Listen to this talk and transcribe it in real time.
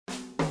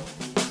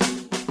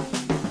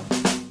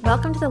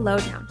Welcome to The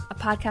Lowdown, a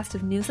podcast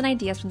of news and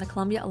ideas from the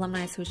Columbia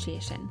Alumni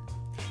Association.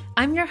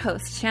 I'm your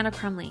host, Shanna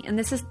Crumley, and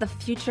this is The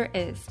Future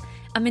Is,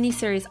 a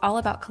mini-series all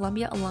about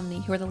Columbia alumni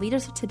who are the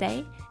leaders of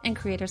today and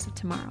creators of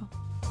tomorrow.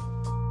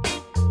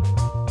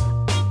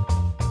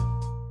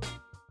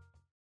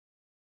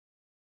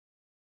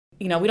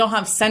 You know, we don't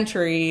have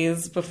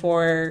centuries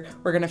before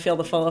we're going to feel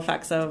the full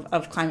effects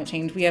of climate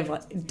change. We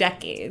have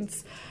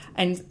decades.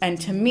 And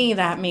to me,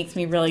 that makes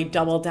me really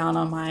double down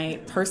on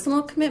my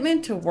personal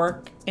commitment to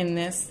work in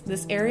this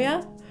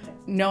area.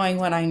 Knowing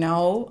what I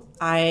know,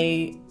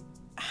 I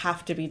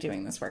have to be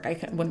doing this work. I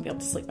wouldn't be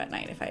able to sleep at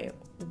night if I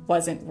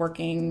wasn't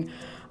working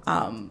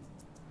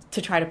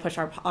to try to push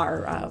our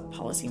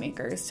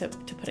policymakers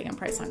to putting a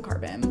price on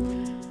carbon.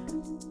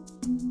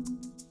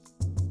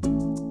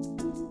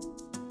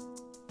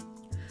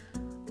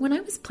 When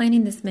I was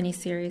planning this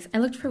mini-series, I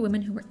looked for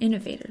women who were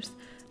innovators,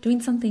 doing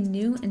something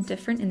new and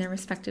different in their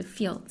respective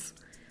fields.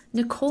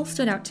 Nicole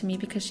stood out to me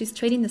because she's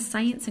trading the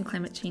science and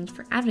climate change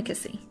for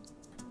advocacy.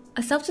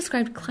 A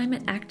self-described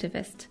climate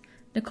activist,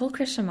 Nicole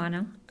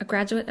Crescimanno, a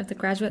graduate of the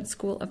Graduate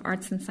School of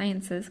Arts and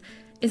Sciences,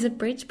 is a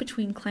bridge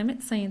between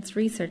climate science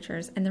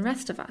researchers and the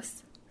rest of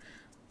us.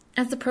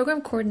 As the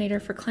program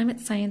coordinator for Climate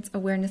Science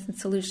Awareness and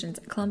Solutions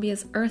at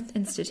Columbia's Earth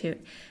Institute,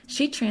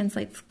 she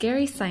translates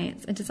scary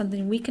science into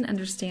something we can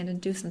understand and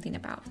do something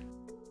about.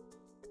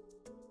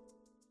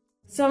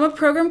 So I'm a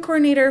program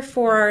coordinator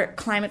for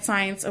Climate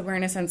Science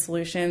Awareness and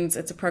Solutions.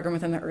 It's a program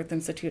within the Earth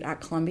Institute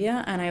at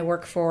Columbia, and I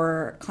work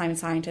for climate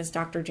scientist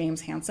Dr.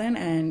 James Hansen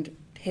and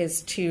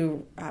his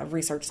two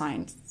research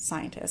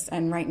scientists.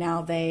 And right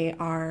now they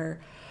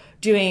are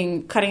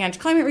doing cutting-edge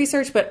climate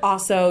research, but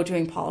also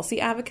doing policy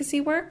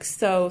advocacy work.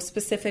 So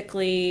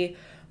specifically,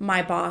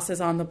 my boss is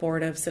on the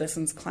board of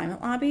Citizens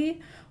Climate Lobby,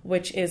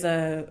 which is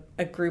a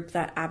group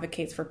that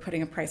advocates for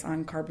putting a price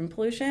on carbon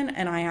pollution.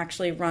 And I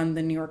actually run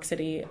the New York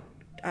City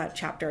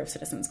chapter of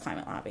Citizens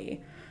Climate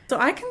Lobby. So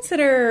I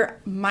consider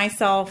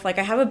myself, I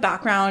have a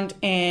background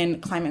in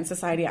climate and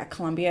society at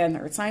Columbia in the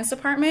Earth Science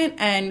Department,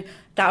 and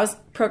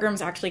program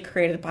was actually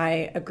created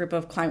by a group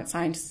of climate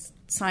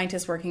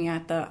scientists working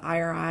at the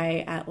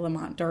IRI at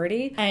Lamont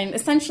Doherty. And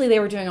essentially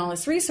they were doing all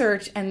this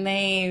research and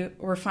they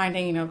were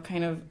finding,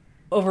 kind of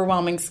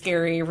overwhelming,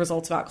 scary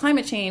results about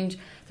climate change.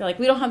 They're like,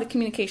 we don't have the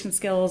communication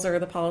skills or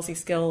the policy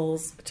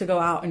skills to go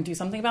out and do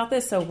something about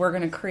this, so we're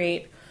going to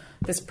create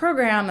this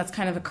program that's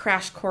kind of a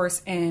crash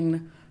course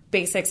in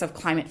basics of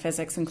climate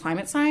physics and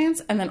climate science,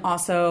 and then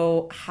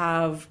also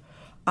have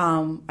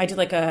I did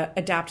a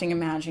adapting and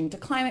managing to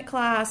climate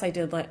class. I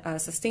did a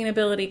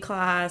sustainability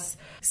class.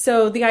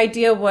 So the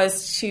idea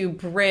was to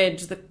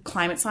bridge the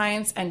climate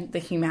science and the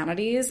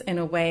humanities in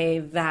a way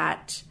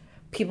that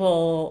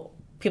people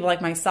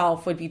like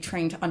myself would be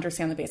trained to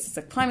understand the basics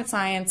of climate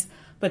science,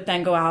 but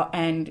then go out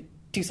and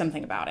do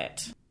something about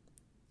it.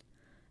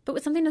 But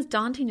with something as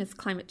daunting as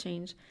climate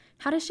change,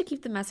 how does she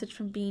keep the message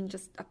from being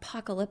just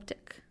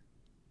apocalyptic?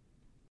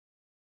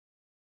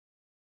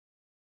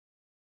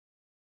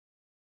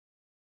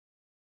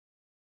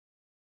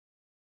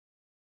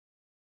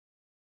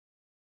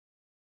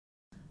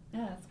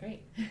 Yeah, that's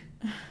great.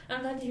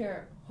 I'm glad to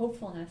hear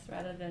hopefulness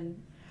rather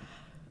than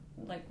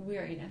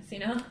weariness,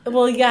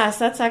 Well, yes,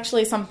 that's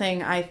actually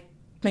something I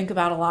think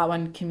about a lot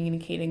when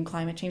communicating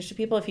climate change to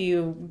people. If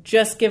you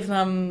just give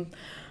them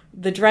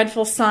the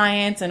dreadful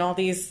science and all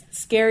these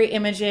scary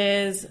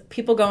images,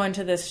 people go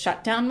into this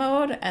shutdown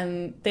mode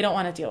and they don't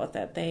want to deal with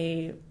it.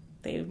 They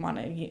want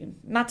to,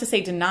 not to say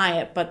deny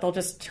it, but they'll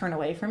just turn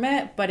away from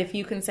it. But if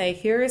you can say,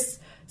 here's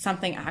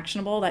something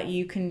actionable that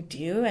you can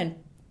do, and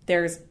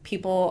there's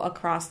people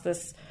across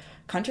this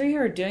country who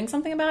are doing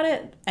something about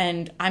it,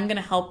 and I'm going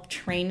to help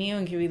train you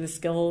and give you the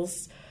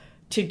skills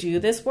to do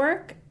this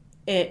work,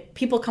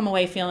 people come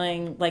away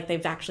feeling like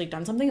they've actually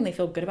done something and they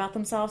feel good about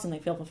themselves and they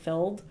feel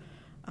fulfilled.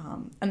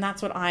 And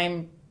that's what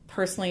I'm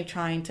personally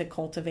trying to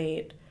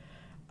cultivate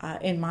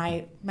in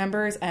my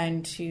members,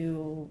 and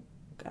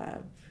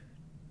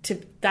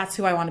that's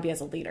who I want to be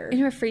as a leader. In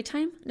her free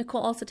time,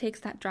 Nicole also takes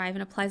that drive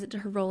and applies it to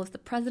her role as the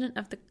president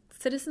of the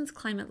Citizens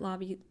Climate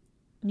Lobby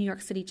New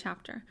York City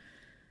chapter.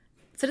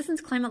 Citizens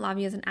Climate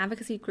Lobby is an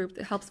advocacy group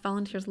that helps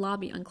volunteers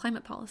lobby on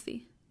climate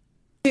policy.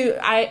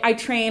 I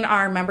train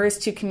our members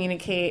to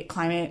communicate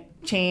climate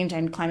change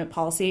and climate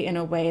policy in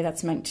a way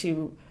that's meant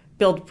to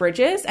build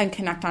bridges and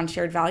connect on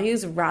shared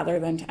values rather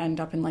than to end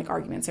up in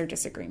arguments or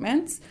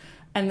disagreements.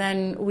 And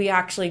then we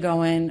actually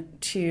go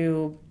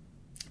into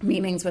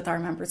meetings with our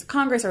members of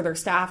Congress or their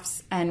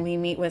staffs, and we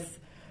meet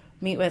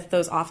with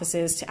those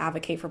offices to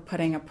advocate for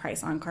putting a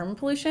price on carbon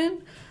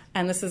pollution.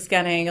 And this is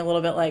getting a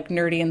little bit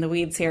nerdy in the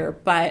weeds here,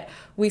 but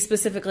we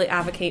specifically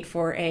advocate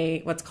for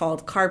what's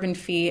called carbon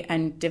fee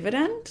and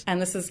dividend.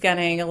 And this is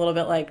getting a little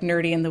bit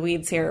nerdy in the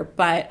weeds here,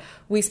 but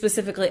we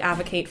specifically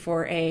advocate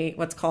for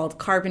what's called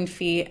carbon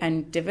fee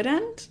and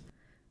dividend.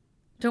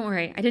 Don't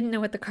worry, I didn't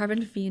know what the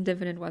carbon fee and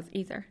dividend was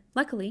either.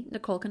 Luckily,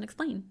 Nicole can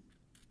explain.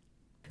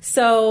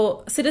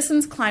 So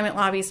Citizens Climate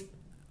Lobby's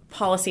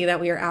policy that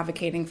we are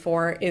advocating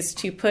for is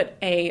to put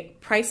a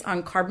price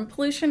on carbon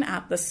pollution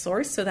at the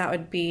source. So that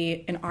would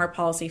be, in our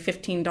policy,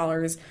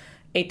 $15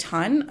 a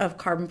ton of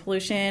carbon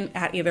pollution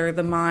at either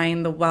the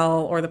mine, the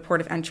well, or the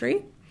port of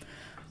entry.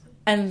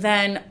 And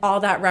then all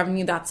that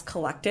revenue that's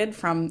collected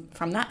from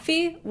that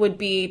fee would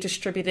be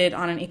distributed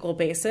on an equal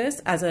basis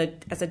as a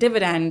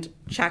dividend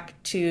check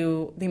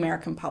to the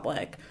American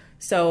public.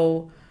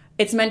 So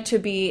it's meant to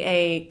be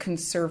a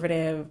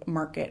conservative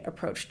market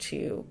approach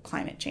to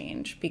climate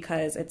change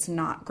because it's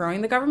not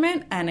growing the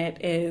government and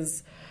it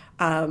is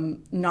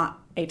not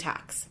a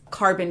tax.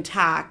 Carbon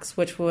tax,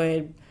 which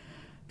would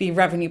be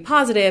revenue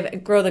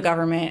positive, grow the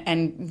government,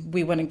 and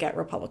we wouldn't get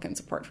Republican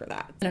support for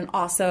that. And it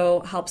also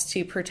helps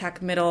to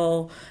protect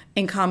middle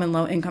income and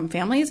low income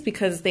families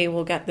because they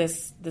will get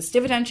this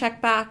dividend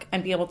check back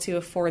and be able to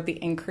afford the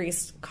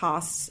increased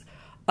costs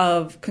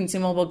of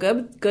consumable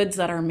goods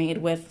that are made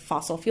with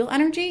fossil fuel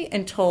energy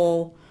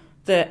until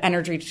the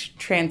energy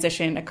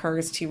transition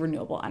occurs to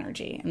renewable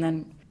energy. And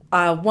then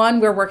one,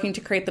 we're working to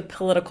create the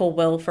political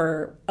will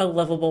for a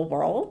livable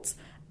world.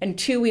 And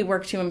two, we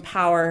work to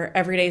empower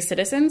everyday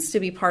citizens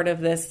to be part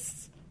of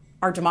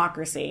our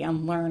democracy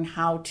and learn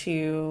how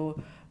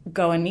to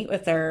go and meet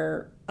with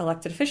their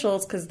elected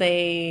officials because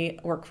they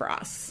work for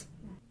us.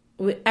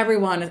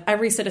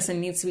 Every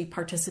citizen needs to be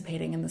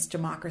participating in this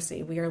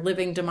democracy. We are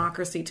living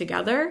democracy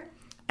together.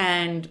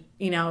 And,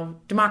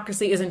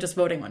 democracy isn't just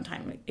voting one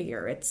time a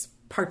year. It's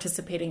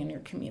participating in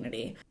your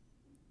community.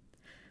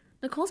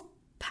 Nicole's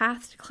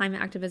path to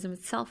climate activism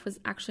itself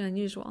was actually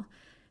unusual.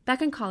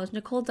 Back in college,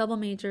 Nicole double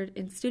majored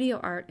in studio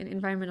art and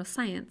environmental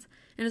science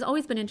and has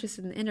always been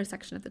interested in the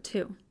intersection of the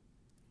two.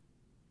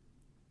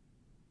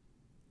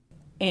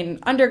 In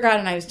undergrad,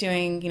 and I was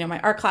doing, my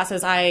art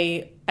classes,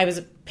 I was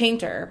a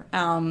painter,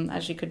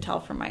 as you could tell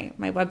from my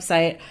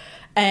website,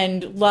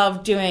 and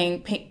loved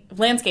doing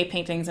landscape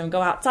paintings and go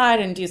outside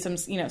and do some,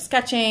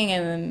 sketching.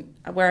 And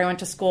then where I went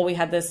to school, we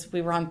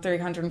were on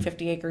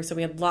 350 acres, so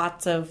we had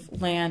lots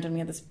of land, and we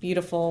had this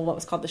beautiful, what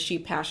was called the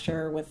sheep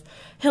pasture with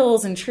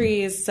hills and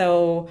trees.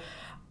 So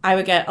I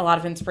would get a lot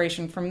of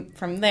inspiration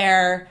from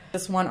there.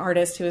 This one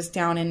artist who was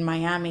down in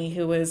Miami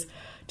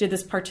did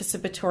this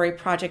participatory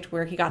project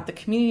where he got the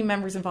community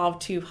members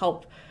involved to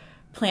help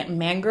plant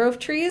mangrove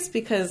trees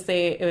because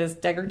it was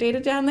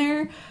degraded down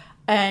there.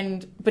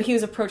 But he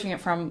was approaching it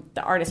from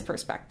the artist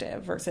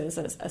perspective versus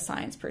a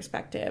science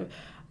perspective.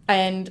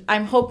 And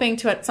I'm hoping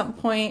to at some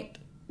point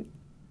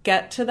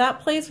get to that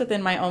place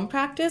within my own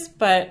practice,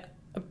 but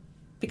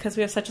because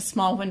we have such a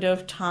small window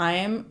of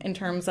time in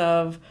terms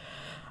of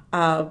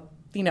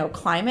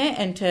climate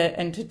and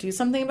to do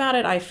something about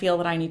it, I feel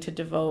that I need to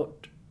devote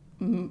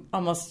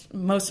almost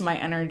most of my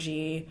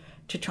energy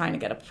to trying to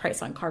get a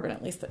price on carbon,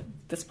 at least at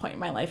this point in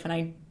my life.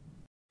 And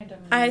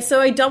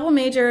I double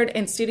majored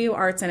in studio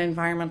arts and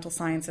environmental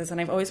sciences,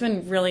 and I've always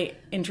been really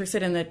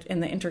interested in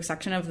the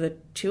intersection of the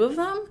two of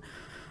them.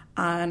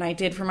 And I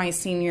did for my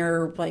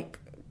senior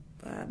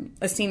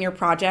a senior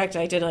project.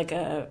 I did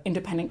a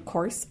independent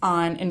course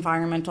on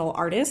environmental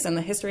artists and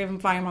the history of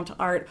environmental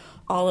art,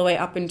 all the way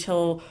up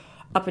until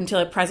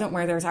at present,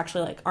 where there's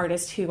actually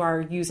artists who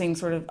are using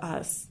sort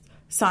of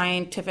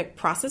scientific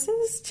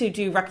processes to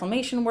do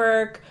reclamation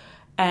work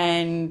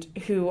and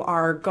who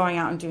are going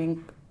out and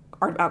doing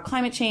art about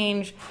climate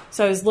change.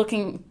 So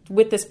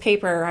with this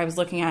paper, I was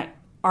looking at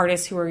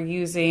artists who are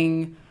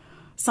using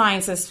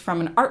sciences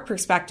from an art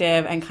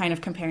perspective and kind of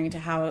comparing to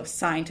how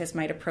scientists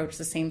might approach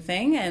the same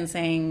thing and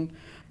saying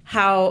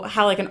how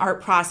an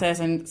art process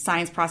and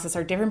science process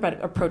are different,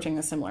 but approaching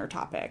a similar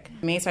topic.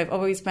 So I've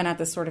always been at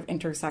this sort of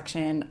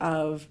intersection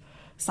of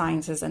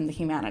sciences and the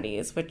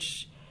humanities,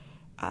 which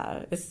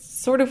is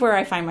sort of where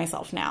I find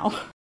myself now.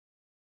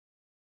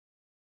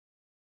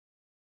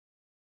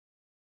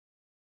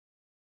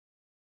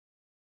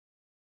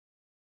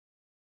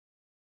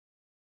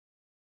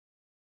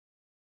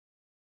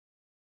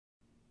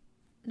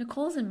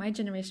 Nicole's in my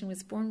generation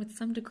was born with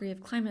some degree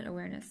of climate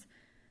awareness,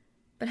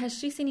 but has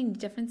she seen any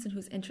difference in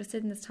who's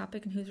interested in this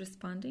topic and who's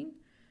responding?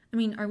 I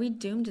mean, are we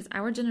doomed? Is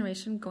our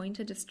generation going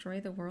to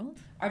destroy the world?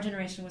 Our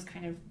generation was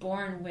kind of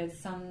born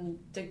with some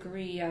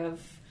degree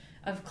of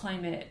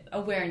climate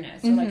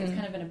awareness, or it's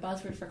kind of been a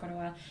buzzword for quite a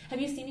while.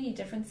 Have you seen any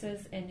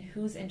differences in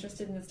who's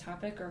interested in this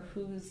topic or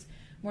who's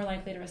more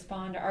likely to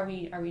respond? Are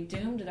we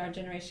doomed? Is our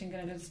generation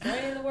going to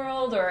destroy the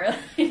world? Or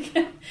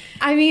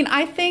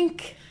I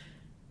think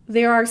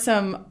there are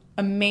some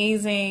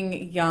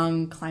amazing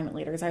young climate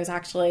leaders. I was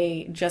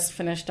actually just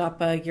finished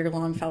up a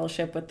year-long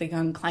fellowship with the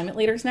Young Climate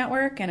Leaders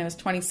Network, and it was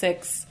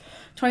 26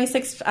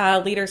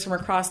 leaders from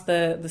across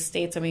the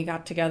states, and we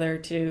got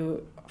together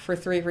for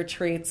 3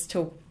 retreats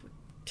to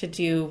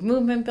do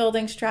movement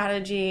building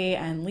strategy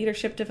and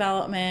leadership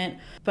development.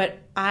 But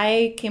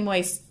I came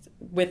away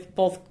with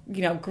both,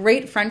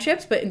 great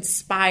friendships, but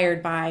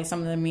inspired by some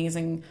of the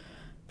amazing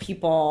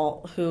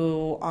people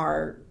who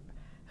are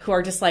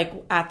just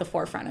at the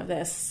forefront of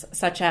this,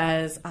 such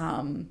as,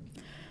 and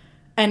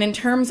in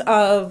terms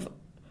of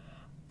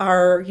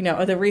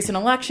the recent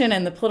election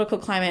and the political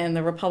climate and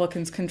the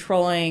Republicans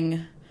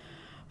controlling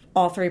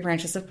all three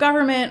branches of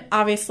government.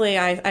 Obviously,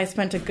 I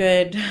spent a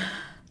good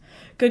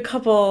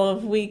couple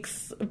of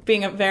weeks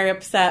being very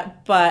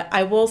upset, but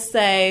I will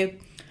say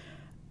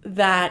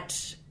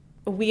that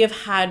we have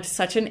had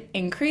such an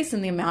increase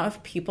in the amount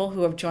of people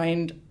who have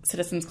joined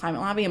Citizens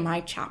Climate Lobby in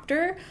my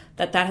chapter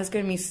that has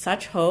given me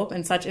such hope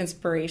and such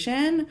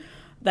inspiration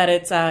that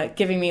it's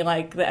giving me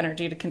like the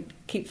energy to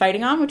keep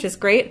fighting on, which is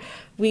great.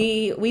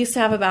 We used to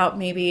have about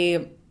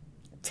maybe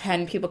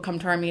 10 people come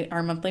to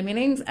our monthly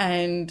meetings,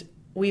 and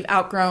we've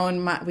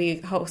outgrown. We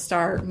host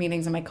our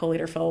meetings in my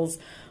co-leader Phil's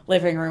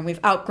living room.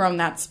 We've outgrown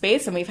that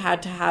space, and we've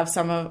had to have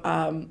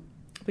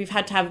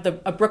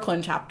a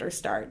Brooklyn chapter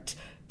start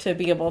to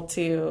be able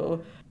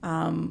to.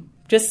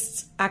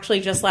 Just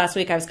last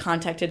week, I was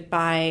contacted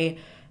by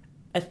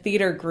a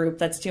theater group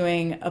that's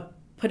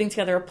putting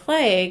together a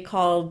play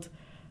called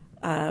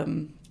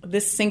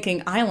This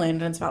Sinking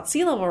Island, and it's about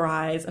sea level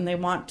rise, and they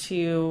want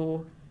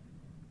to,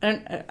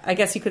 I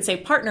guess you could say,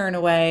 partner in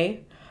a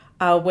way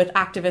with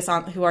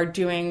activists who are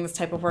doing this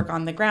type of work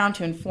on the ground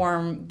to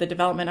inform the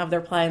development of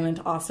their play, and then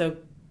to also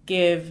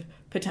give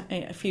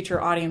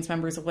future audience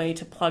members a way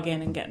to plug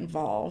in and get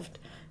involved.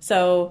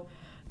 So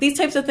these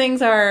types of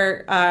things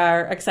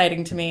are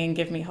exciting to me and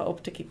give me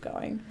hope to keep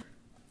going.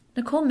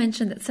 Nicole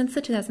mentioned that since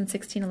the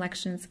 2016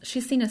 elections,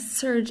 she's seen a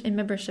surge in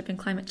membership in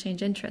climate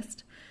change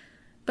interest.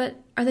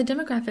 But are the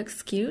demographics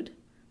skewed?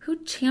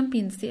 Who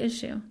champions the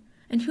issue?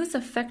 And who's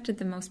affected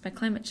the most by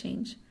climate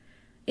change?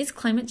 Is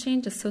climate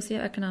change a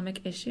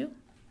socioeconomic issue?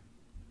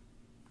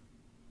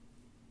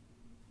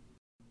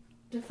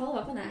 To follow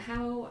up on that,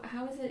 how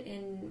is it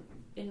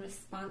in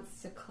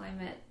response to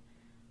climate?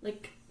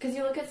 Like, because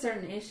you look at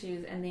certain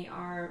issues and they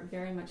are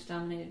very much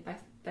dominated by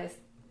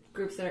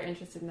groups that are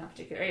interested in that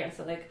particular area.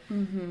 So, like,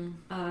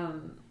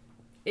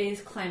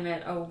 is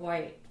climate a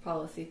white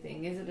policy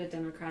thing? Is it a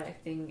democratic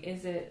thing?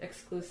 Is it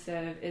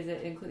exclusive? Is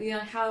it inclusive? You know,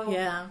 how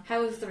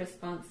is the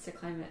response to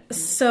climate?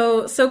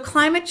 So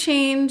climate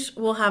change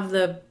will have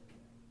the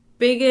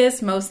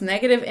biggest, most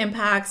negative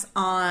impacts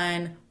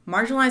on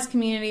marginalized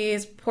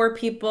communities, poor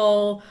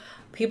people,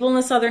 people in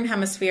the Southern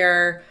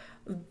Hemisphere.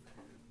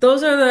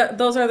 Those are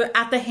the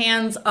at the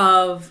hands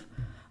of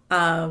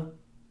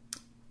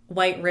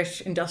white,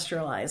 rich,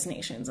 industrialized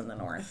nations in the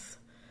North.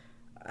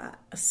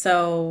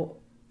 So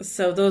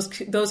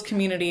those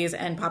communities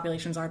and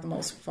populations are the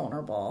most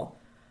vulnerable.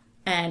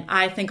 And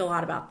I think a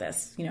lot about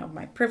this. You know,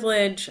 my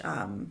privilege,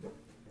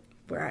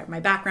 my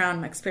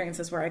background, my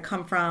experiences, where I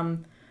come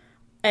from,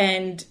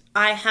 and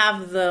I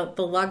have the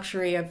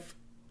luxury of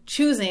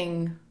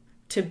choosing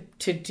to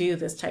do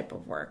this type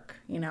of work.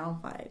 You know,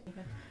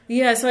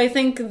 so I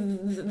think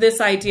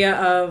this idea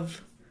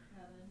of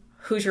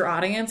who's your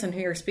audience and who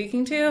you're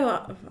speaking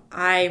to,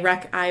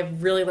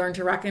 I've really learned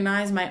to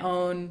recognize my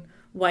own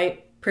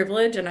white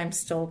privilege, and I'm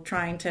still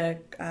trying to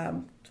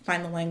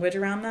find the language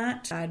around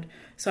that.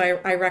 So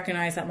I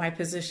recognize that my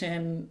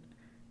position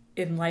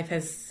in life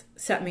has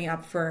set me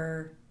up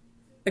for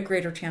a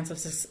greater chance of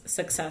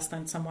success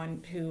than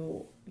someone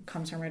who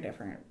comes from a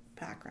different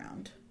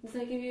background. Does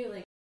that give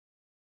you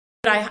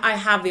But I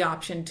have the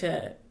option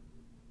to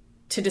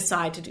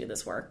decide to do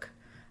this work.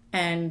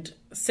 And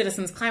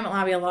Citizens Climate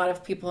Lobby, a lot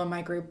of people in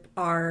my group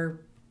are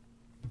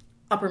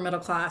upper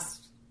middle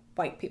class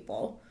white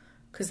people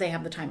because they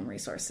have the time and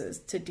resources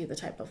to do the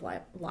type of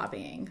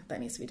lobbying that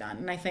needs to be done.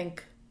 And I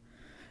think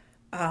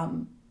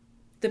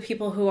the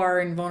people who are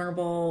in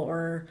vulnerable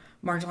or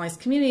marginalized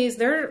communities,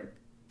 their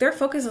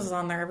focus is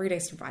on their everyday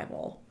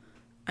survival.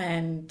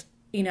 And,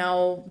 you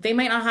know, they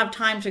might not have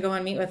time to go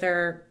and meet with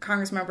their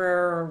congress member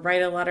or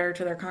write a letter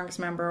to their congress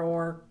member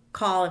or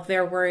call if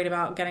they're worried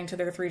about getting to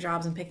their 3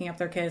 jobs and picking up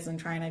their kids and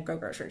trying to go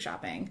grocery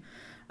shopping.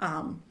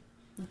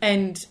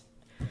 And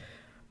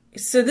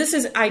so this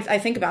is, I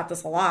think about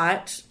this a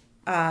lot.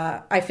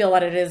 I feel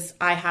that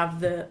I have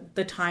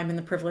the time and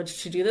the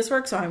privilege to do this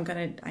work. So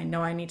I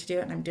know I need to do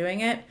it, and I'm doing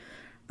it,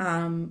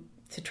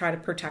 to try to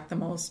protect the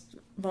most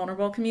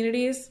vulnerable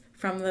communities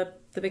from the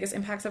biggest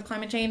impacts of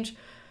climate change.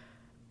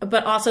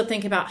 But also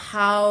think about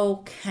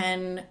how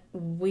can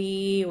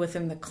we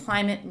within the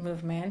climate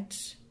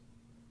movement,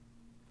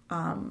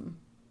 how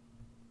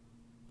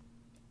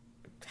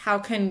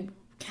can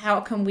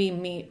we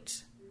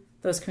meet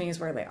those communities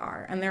where they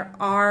are? And there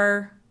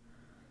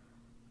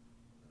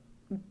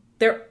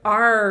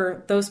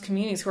are those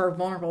communities who are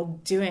vulnerable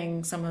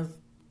doing some of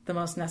the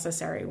most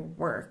necessary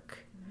work.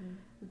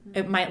 Mm-hmm.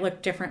 It might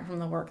look different from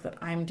the work that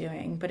I'm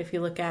doing, but if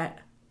you look at,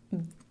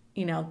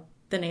 you know,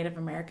 the Native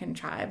American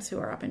tribes who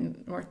are up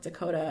in North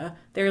Dakota,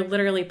 they're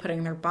literally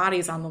putting their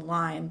bodies on the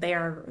line. They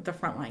are the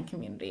frontline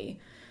community.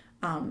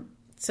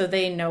 So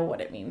they know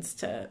what it means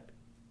to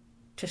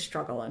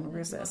struggle and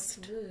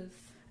resist.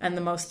 And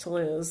the most to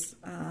lose.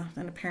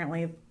 And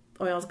apparently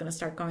oil is going to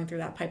start going through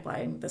that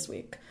pipeline this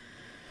week.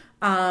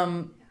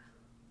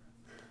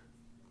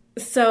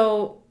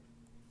 So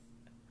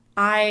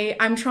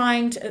I'm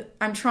trying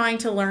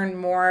to learn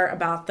more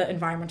about the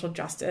environmental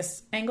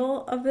justice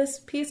angle of this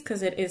piece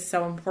because it is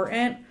so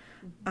important,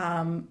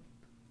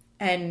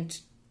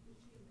 and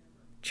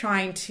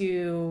trying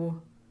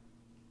to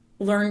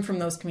learn from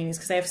those communities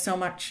because they have so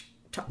much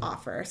to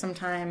offer.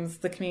 Sometimes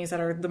the communities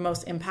that are the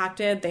most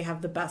impacted, they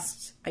have the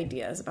best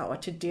ideas about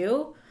what to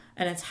do.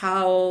 And it's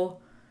how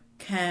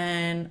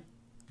can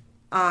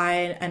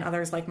I and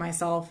others like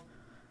myself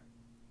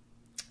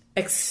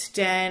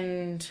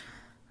extend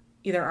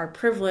either our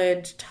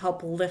privilege to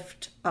help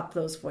lift up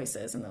those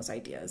voices and those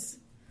ideas.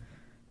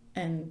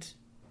 And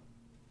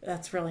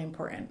that's really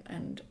important.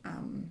 And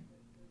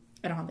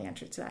I don't have the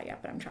answer to that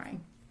yet, but I'm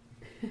trying.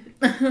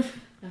 That's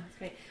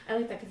great. I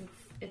like that because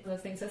it's those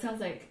things. So it sounds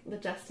like the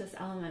justice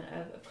element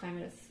of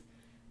climate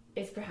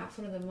is perhaps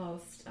one of the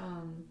most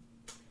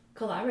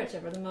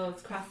collaborative or the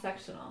most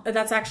cross-sectional.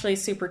 That's actually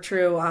super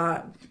true.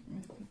 What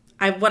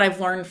I've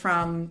learned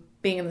from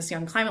being in this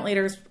Young Climate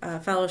Leaders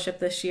Fellowship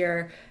this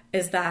year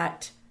is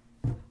that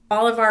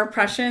all of our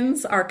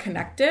oppressions are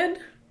connected.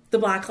 The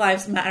Black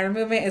Lives Matter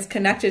movement is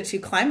connected to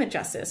climate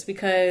justice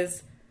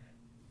because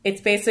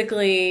it's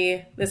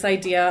basically this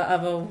idea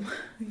of a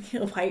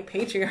white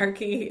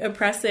patriarchy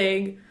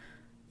oppressing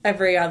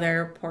every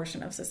other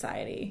portion of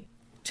society.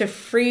 To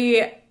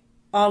free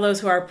all those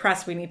who are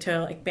oppressed, we need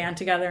to band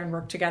together and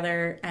work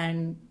together.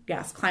 And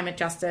yes, climate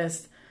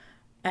justice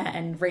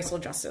and racial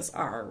justice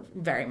are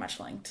very much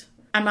linked.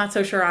 I'm not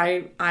so sure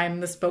I'm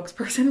the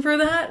spokesperson for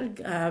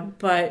that,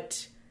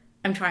 but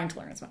I'm trying to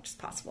learn as much as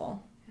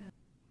possible.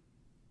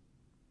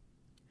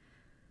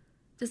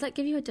 Does that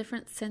give you a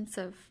different sense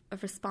of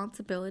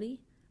responsibility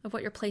of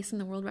what your place in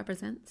the world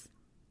represents?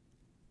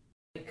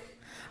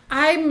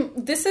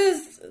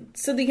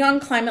 The Young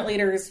Climate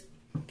Leaders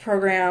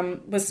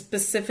program was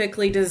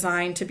specifically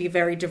designed to be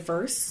very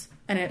diverse,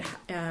 and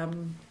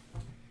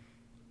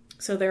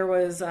so there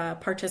was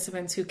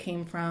participants who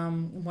came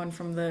from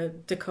the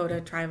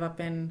Dakota tribe up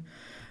in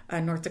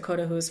North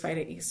Dakota who was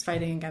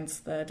fighting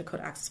against the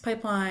Dakota Access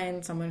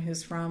Pipeline, someone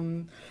who's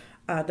from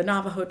the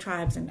Navajo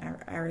tribes in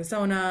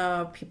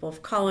Arizona, people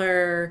of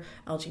color,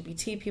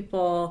 LGBT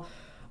people.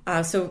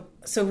 So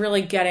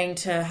really getting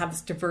to have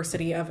this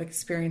diversity of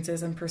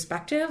experiences and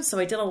perspectives. So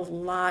I did a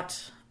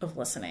lot of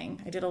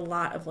listening.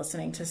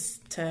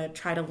 To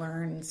try to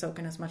learn and soak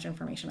in as much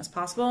information as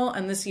possible.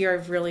 And this year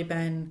I've really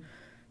been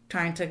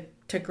trying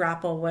to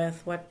grapple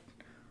with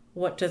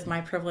what does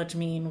my privilege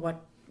mean?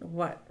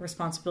 What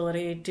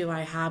responsibility do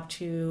I have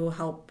to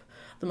help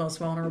the most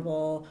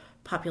vulnerable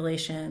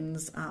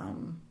populations?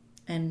 And,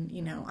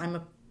 I'm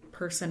a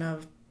person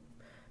of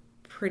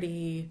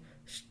pretty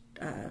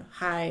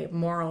high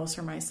morals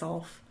for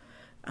myself.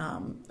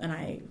 And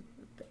I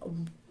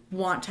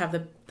want to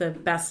have the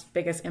best,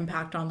 biggest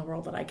impact on the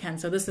world that I can.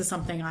 So this is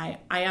something I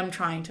am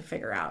trying to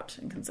figure out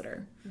and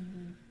consider.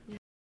 Mm-hmm. Yeah.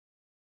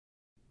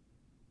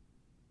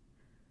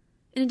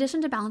 In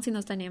addition to balancing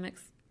those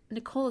dynamics,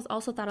 Nicole has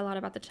also thought a lot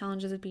about the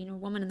challenges of being a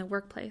woman in the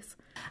workplace.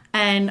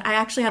 And I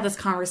actually had this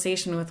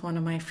conversation with one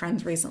of my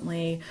friends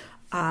recently,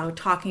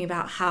 talking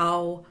about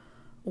how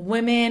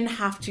women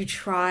have to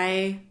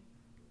try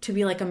to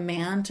be like a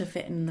man to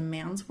fit in the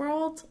man's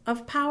world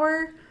of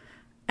power.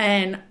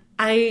 And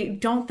I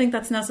don't think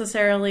that's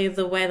necessarily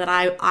the way that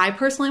I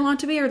personally want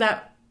to be or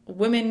that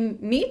women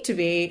need to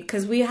be,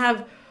 because we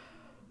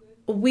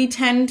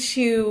tend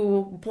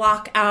to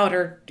block out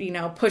or,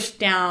 push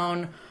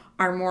down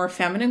our more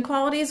feminine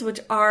qualities, which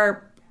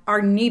are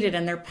needed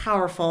and they're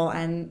powerful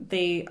and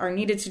they are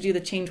needed to do the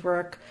change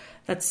work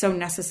that's so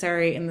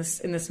necessary in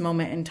this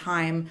moment in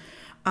time.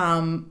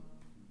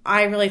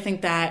 I really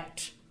think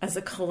that as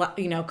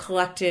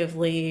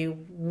collectively,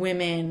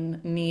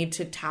 women need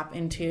to tap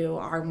into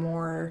our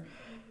more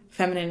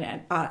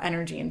feminine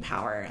energy and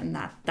power, and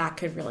that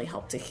could really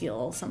help to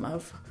heal some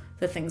of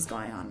the things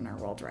going on in our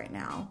world right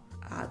now.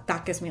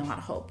 That gives me a lot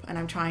of hope, and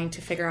I'm trying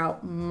to figure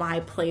out my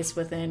place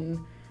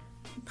within,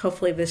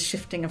 hopefully, this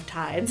shifting of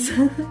tides.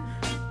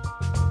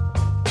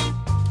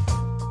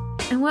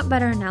 And what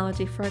better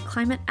analogy for a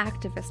climate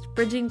activist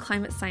bridging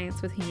climate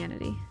science with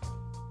humanity?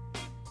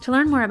 To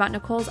learn more about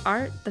Nicole's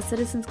art, the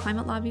Citizens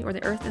Climate Lobby, or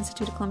the Earth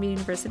Institute at Columbia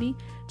University,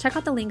 check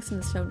out the links in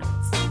the show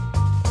notes.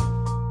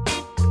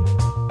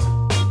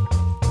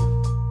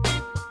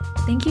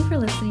 Thank you for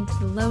listening to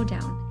The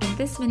Lowdown in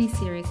this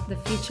mini-series, The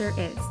Future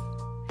Is.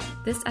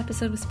 This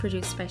episode was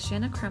produced by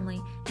Shanna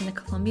Crumley and the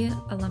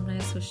Columbia Alumni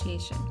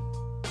Association.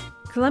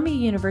 Columbia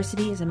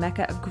University is a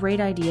mecca of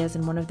great ideas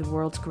in one of the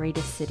world's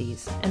greatest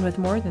cities, and with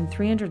more than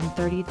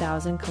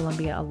 330,000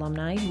 Columbia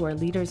alumni who are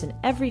leaders in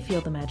every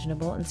field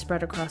imaginable and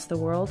spread across the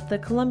world, the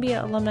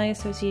Columbia Alumni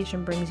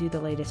Association brings you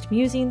the latest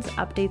musings,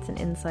 updates, and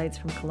insights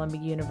from Columbia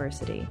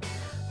University.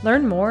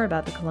 Learn more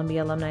about the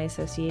Columbia Alumni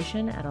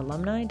Association at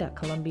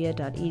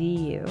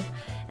alumni.columbia.edu.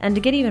 And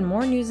to get even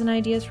more news and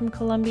ideas from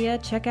Columbia,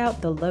 check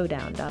out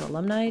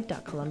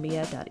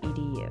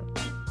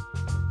thelowdown.alumni.columbia.edu.